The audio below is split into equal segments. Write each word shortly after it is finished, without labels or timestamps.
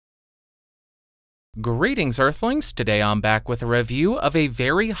Greetings, Earthlings! Today I'm back with a review of a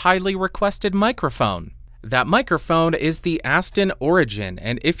very highly requested microphone. That microphone is the Aston Origin,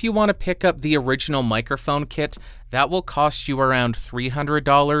 and if you want to pick up the original microphone kit, that will cost you around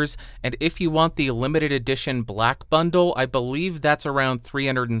 $300, and if you want the limited edition black bundle, I believe that's around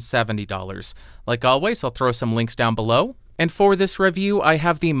 $370. Like always, I'll throw some links down below. And for this review, I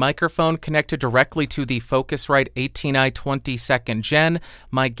have the microphone connected directly to the Focusrite 18i 22nd Gen.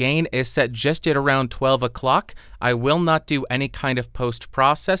 My gain is set just at around 12 o'clock. I will not do any kind of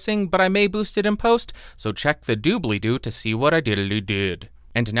post-processing, but I may boost it in post, so check the doobly-doo to see what I diddly did.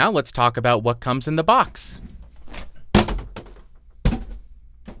 And now let's talk about what comes in the box.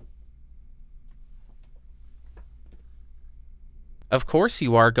 Of course,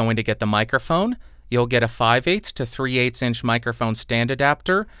 you are going to get the microphone. You'll get a 5/8 to 3/8 inch microphone stand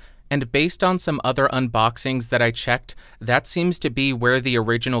adapter, and based on some other unboxings that I checked, that seems to be where the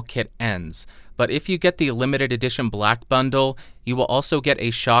original kit ends. But if you get the limited edition black bundle, you will also get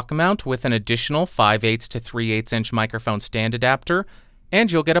a Shockmount with an additional 5/8 to 3/8 inch microphone stand adapter, and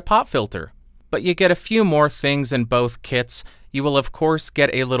you'll get a pop filter. But you get a few more things in both kits. You will of course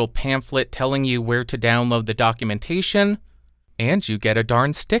get a little pamphlet telling you where to download the documentation, and you get a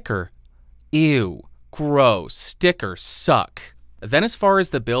darn sticker. Ew, gross, stickers suck. Then as far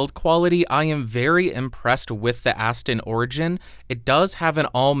as the build quality, I am very impressed with the Aston Origin. It does have an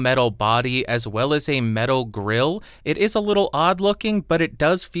all-metal body as well as a metal grille. It is a little odd looking, but it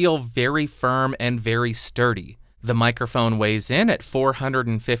does feel very firm and very sturdy. The microphone weighs in at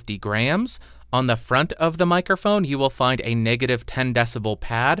 450 grams. On the front of the microphone, you will find a -10 decibel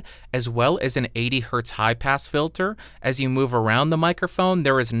pad, as well as an 80 Hz high-pass filter. As you move around the microphone,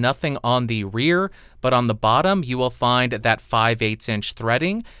 there is nothing on the rear, but on the bottom, you will find that 5/8 inch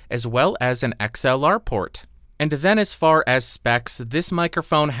threading, as well as an XLR port. And then as far as specs, this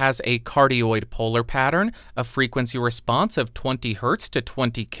microphone has a cardioid polar pattern, a frequency response of 20 Hz to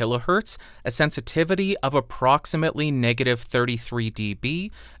 20 kHz, a sensitivity of approximately -33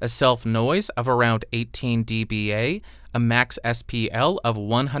 dB, a self-noise of around 18 dBA, a max SPL of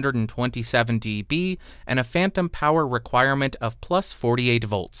 127 dB, and a phantom power requirement of plus 48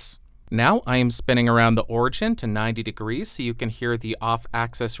 volts. Now I am spinning around the Origin to 90 degrees so you can hear the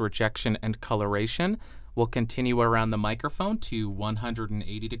off-axis rejection and coloration. We'll continue around the microphone to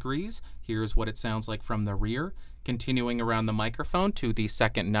 180 degrees. Here's what it sounds like from the rear. Continuing around the microphone to the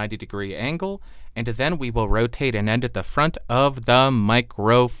second 90-degree angle, and then we will rotate and end at the front of the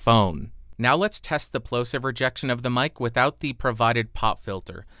microphone. Now let's test the plosive rejection of the mic without the provided pop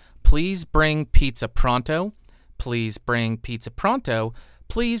filter. Please bring pizza pronto. Please bring pizza pronto.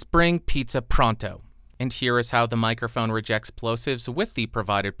 Please bring pizza pronto. And here is how the microphone rejects plosives with the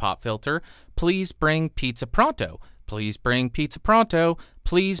provided pop filter. Please bring pizza pronto. Please bring pizza pronto.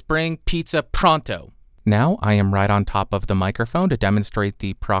 Please bring pizza pronto. Now I am right on top of the microphone to demonstrate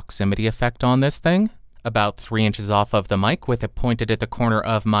the proximity effect on this thing. About 3 inches off of the mic with it pointed at the corner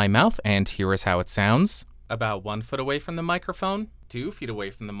of my mouth, and here is how it sounds. About 1 foot away from the microphone, 2 feet away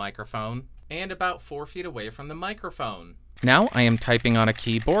from the microphone, and about 4 feet away from the microphone. Now I am typing on a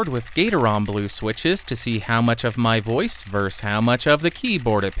keyboard with Gatoron blue switches to see how much of my voice versus how much of the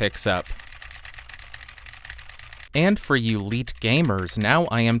keyboard it picks up. And for you elite gamers, now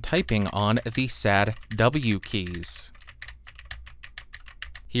I am typing on the sad W keys.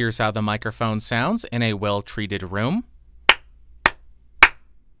 Here's how the microphone sounds in a well-treated room.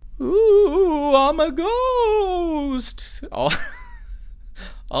 Ooh, I'm a ghost!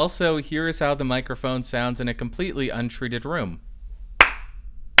 Also, here is how the microphone sounds in a completely untreated room.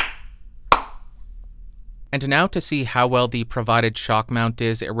 And now to see how well the provided shock mount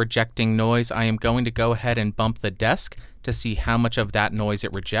is at rejecting noise, I am going to go ahead and bump the desk to see how much of that noise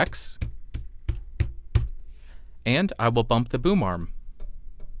it rejects. And I will bump the boom arm.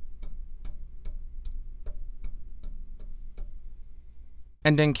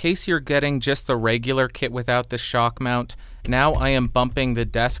 And in case you're getting just the regular kit without the shock mount, now I am bumping the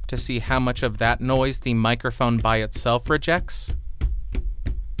desk to see how much of that noise the microphone by itself rejects.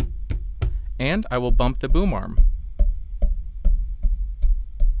 And I will bump the boom arm.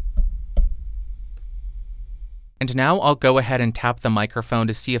 And now I'll go ahead and tap the microphone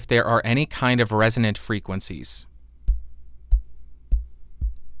to see if there are any kind of resonant frequencies.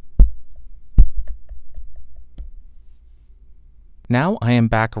 Now I am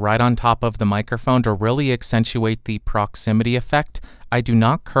back right on top of the microphone to really accentuate the proximity effect. I do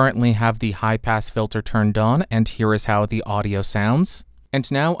not currently have the high-pass filter turned on, and here is how the audio sounds. And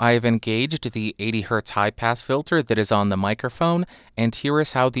now I have engaged the 80 Hz high-pass filter that is on the microphone, and here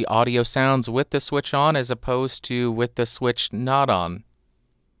is how the audio sounds with the switch on as opposed to with the switch not on.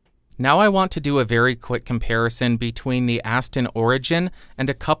 Now I want to do a very quick comparison between the Aston Origin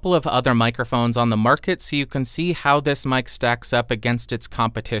and a couple of other microphones on the market so you can see how this mic stacks up against its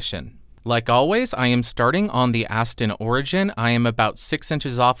competition. Like always, I am starting on the Aston Origin. I am about 6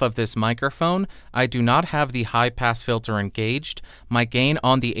 inches off of this microphone. I do not have the high pass filter engaged. My gain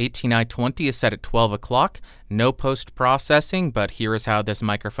on the 18i20 is set at 12 o'clock. No post-processing, but here is how this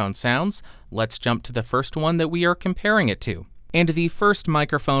microphone sounds. Let's jump to the first one that we are comparing it to. And the first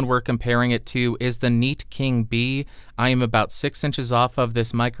microphone we're comparing it to is the Neat King B. I am about 6 inches off of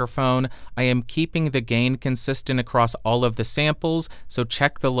this microphone. I am keeping the gain consistent across all of the samples, so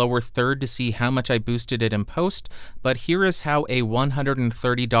check the lower third to see how much I boosted it in post. But here is how a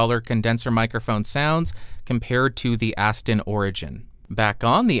 $130 condenser microphone sounds compared to the Aston Origin. Back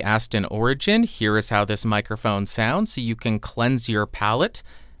on the Aston Origin, here is how this microphone sounds so you can cleanse your palate.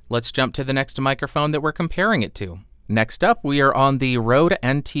 Let's jump to the next microphone that we're comparing it to. Next up, we are on the Rode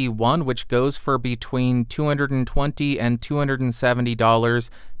NT1, which goes for between $220 and $270,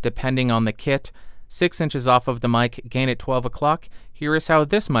 depending on the kit. 6 inches off of the mic, gain at 12 o'clock. Here is how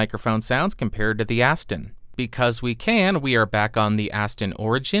this microphone sounds compared to the Aston. Because we can, we are back on the Aston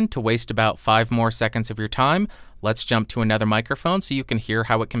Origin. To waste about 5 more seconds of your time, let's jump to another microphone so you can hear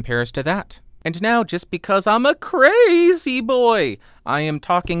how it compares to that. And now, just because I'm a crazy boy, I am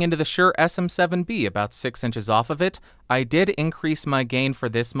talking into the Shure SM7b, about 6 inches off of it. I did increase my gain for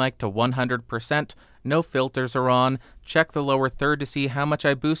this mic to 100%. No filters are on. Check the lower third to see how much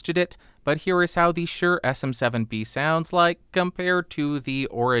I boosted it. But here is how the Shure SM7b sounds like compared to the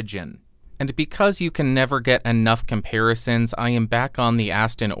Origin. And because you can never get enough comparisons, I am back on the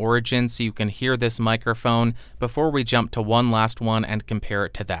Aston Origin so you can hear this microphone before we jump to one last one and compare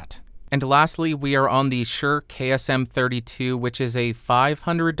it to that. And lastly, we are on the Shure KSM32, which is a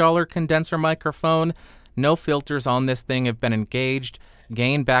 $500 condenser microphone. No filters on this thing have been engaged.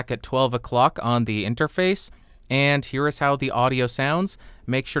 Gain back at 12 o'clock on the interface. And here is how the audio sounds.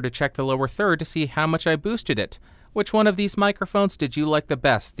 Make sure to check the lower third to see how much I boosted it. Which one of these microphones did you like the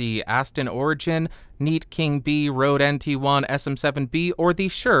best? The Aston Origin, Neat King B, Rode NT1, SM7B, or the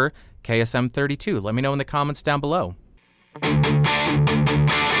Shure KSM32? Let me know in the comments down below.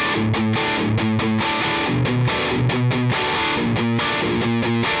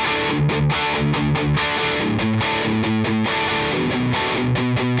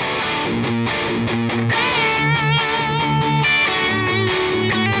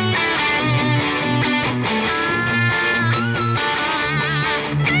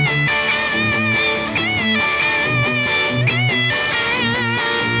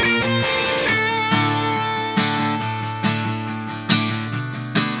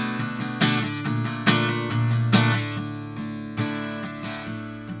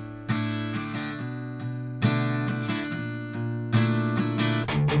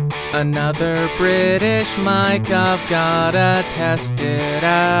 Another British mic, I've gotta test it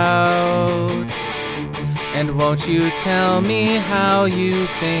out. And won't you tell me how you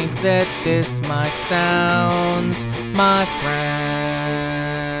think that this mic sounds, my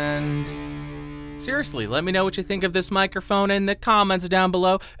friend? Seriously, let me know what you think of this microphone in the comments down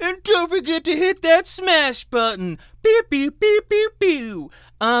below. And don't forget to hit that smash button. Beep, beep, beep, beep, beep.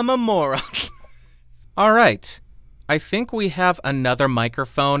 I'm a moron. All right. I think we have another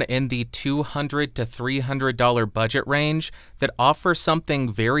microphone in the $200 to $300 budget range that offers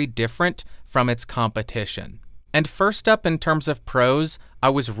something very different from its competition. And first up, in terms of pros,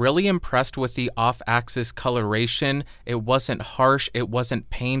 I was really impressed with the off-axis coloration. It wasn't harsh, it wasn't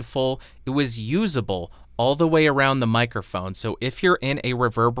painful, it was usable all the way around the microphone. So if you're in a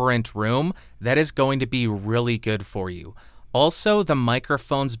reverberant room, that is going to be really good for you. Also, the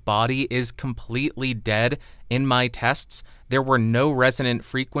microphone's body is completely dead. In my tests, there were no resonant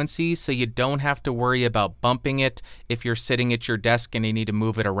frequencies, so you don't have to worry about bumping it if you're sitting at your desk and you need to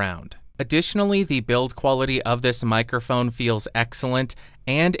move it around. Additionally, the build quality of this microphone feels excellent,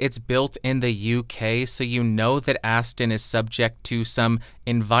 and it's built in the UK, so you know that Aston is subject to some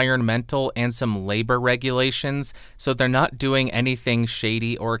environmental and some labor regulations, so they're not doing anything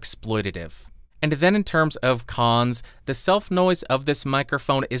shady or exploitative. And then in terms of cons, the self-noise of this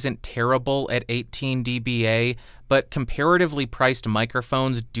microphone isn't terrible at 18 dBA, but comparatively priced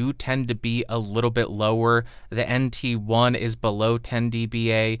microphones do tend to be a little bit lower. The NT1 is below 10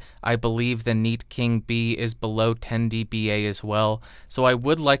 dBA. I believe the Neat King B is below 10 dBA as well, so I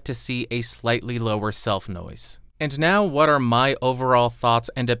would like to see a slightly lower self-noise. And now, what are my overall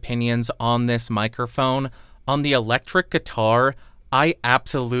thoughts and opinions on this microphone? On the electric guitar, I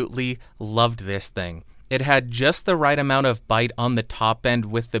absolutely loved this thing. It had just the right amount of bite on the top end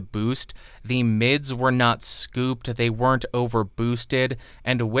with the boost. The mids were not scooped, they weren't over boosted,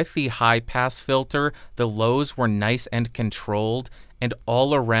 and with the high pass filter, the lows were nice and controlled, and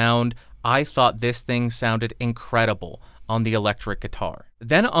all around, I thought this thing sounded incredible on the electric guitar.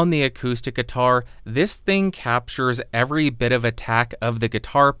 Then on the acoustic guitar, this thing captures every bit of attack of the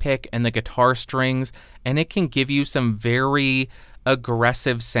guitar pick and the guitar strings, and it can give you some very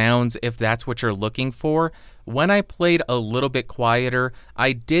aggressive sounds if that's what you're looking for. When I played a little bit quieter,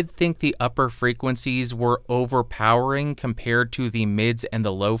 I did think the upper frequencies were overpowering compared to the mids and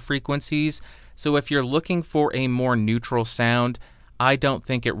the low frequencies, so if you're looking for a more neutral sound, I don't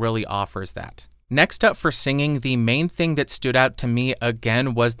think it really offers that. Next up for singing, the main thing that stood out to me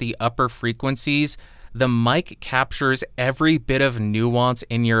again was the upper frequencies. The mic captures every bit of nuance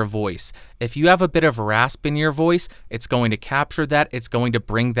in your voice. If you have a bit of rasp in your voice, it's going to capture that, it's going to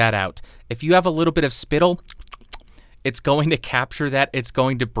bring that out. If you have a little bit of spittle, it's going to capture that, it's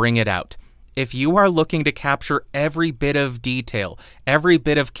going to bring it out. If you are looking to capture every bit of detail, every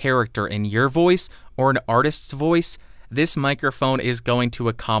bit of character in your voice or an artist's voice, this microphone is going to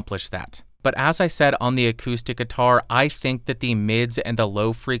accomplish that. But as I said on the acoustic guitar, I think that the mids and the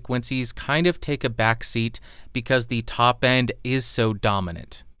low frequencies kind of take a back seat because the top end is so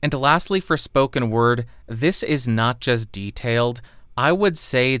dominant. And lastly, for spoken word, this is not just detailed. I would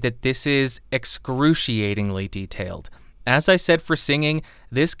say that this is excruciatingly detailed. As I said for singing,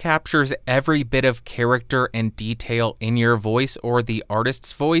 this captures every bit of character and detail in your voice or the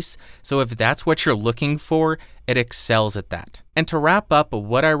artist's voice, so if that's what you're looking for, it excels at that. And to wrap up,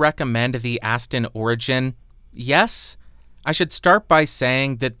 would I recommend the Aston Origin? Yes. I should start by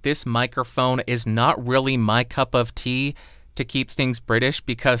saying that this microphone is not really my cup of tea, to keep things British,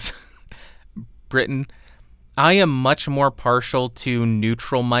 because Britain. I am much more partial to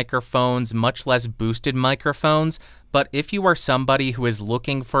neutral microphones, much less boosted microphones, but if you are somebody who is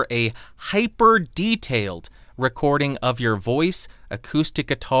looking for a hyper-detailed recording of your voice, acoustic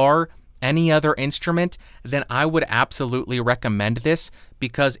guitar, any other instrument, then I would absolutely recommend this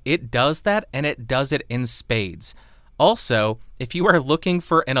because it does that and it does it in spades. Also, if you are looking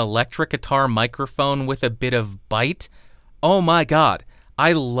for an electric guitar microphone with a bit of bite, oh my god,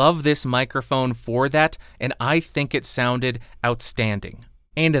 I love this microphone for that, and I think it sounded outstanding.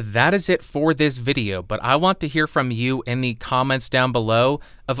 And that is it for this video, but I want to hear from you in the comments down below.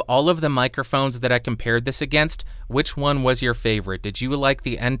 Of all of the microphones that I compared this against, which one was your favorite? Did you like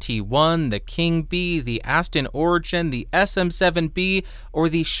the NT1, the King B, the Aston Origin, the SM7b, or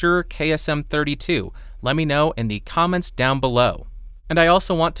the Shure KSM32? Let me know in the comments down below. And I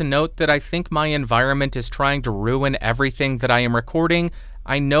also want to note that I think my environment is trying to ruin everything that I am recording.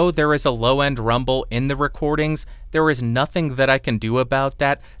 I know there is a low-end rumble in the recordings. There is nothing that I can do about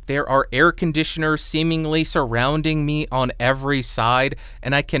that. There are air conditioners seemingly surrounding me on every side,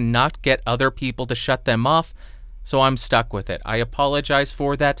 and I cannot get other people to shut them off, so I'm stuck with it. I apologize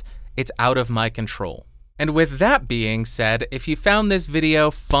for that. It's out of my control. And with that being said, if you found this video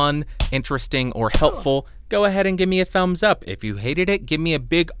fun, interesting, or helpful, go ahead and give me a thumbs up. If you hated it, give me a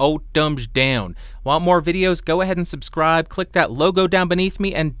big old thumbs down. Want more videos? Go ahead and subscribe. Click that logo down beneath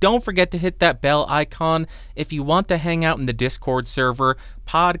me, and don't forget to hit that bell icon. If you want to hang out in the Discord server,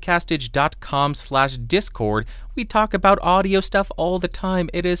 podcastage.com/Discord. We talk about audio stuff all the time.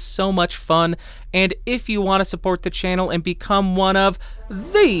 It is so much fun. And if you want to support the channel and become one of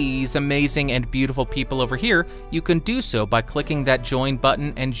these amazing and beautiful people over here, you can do so by clicking that join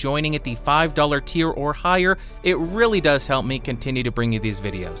button and joining at the $5 tier or higher. It really does help me continue to bring you these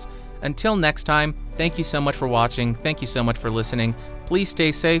videos. Until next time, thank you so much for watching. Thank you so much for listening. Please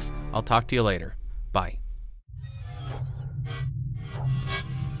stay safe. I'll talk to you later. Bye.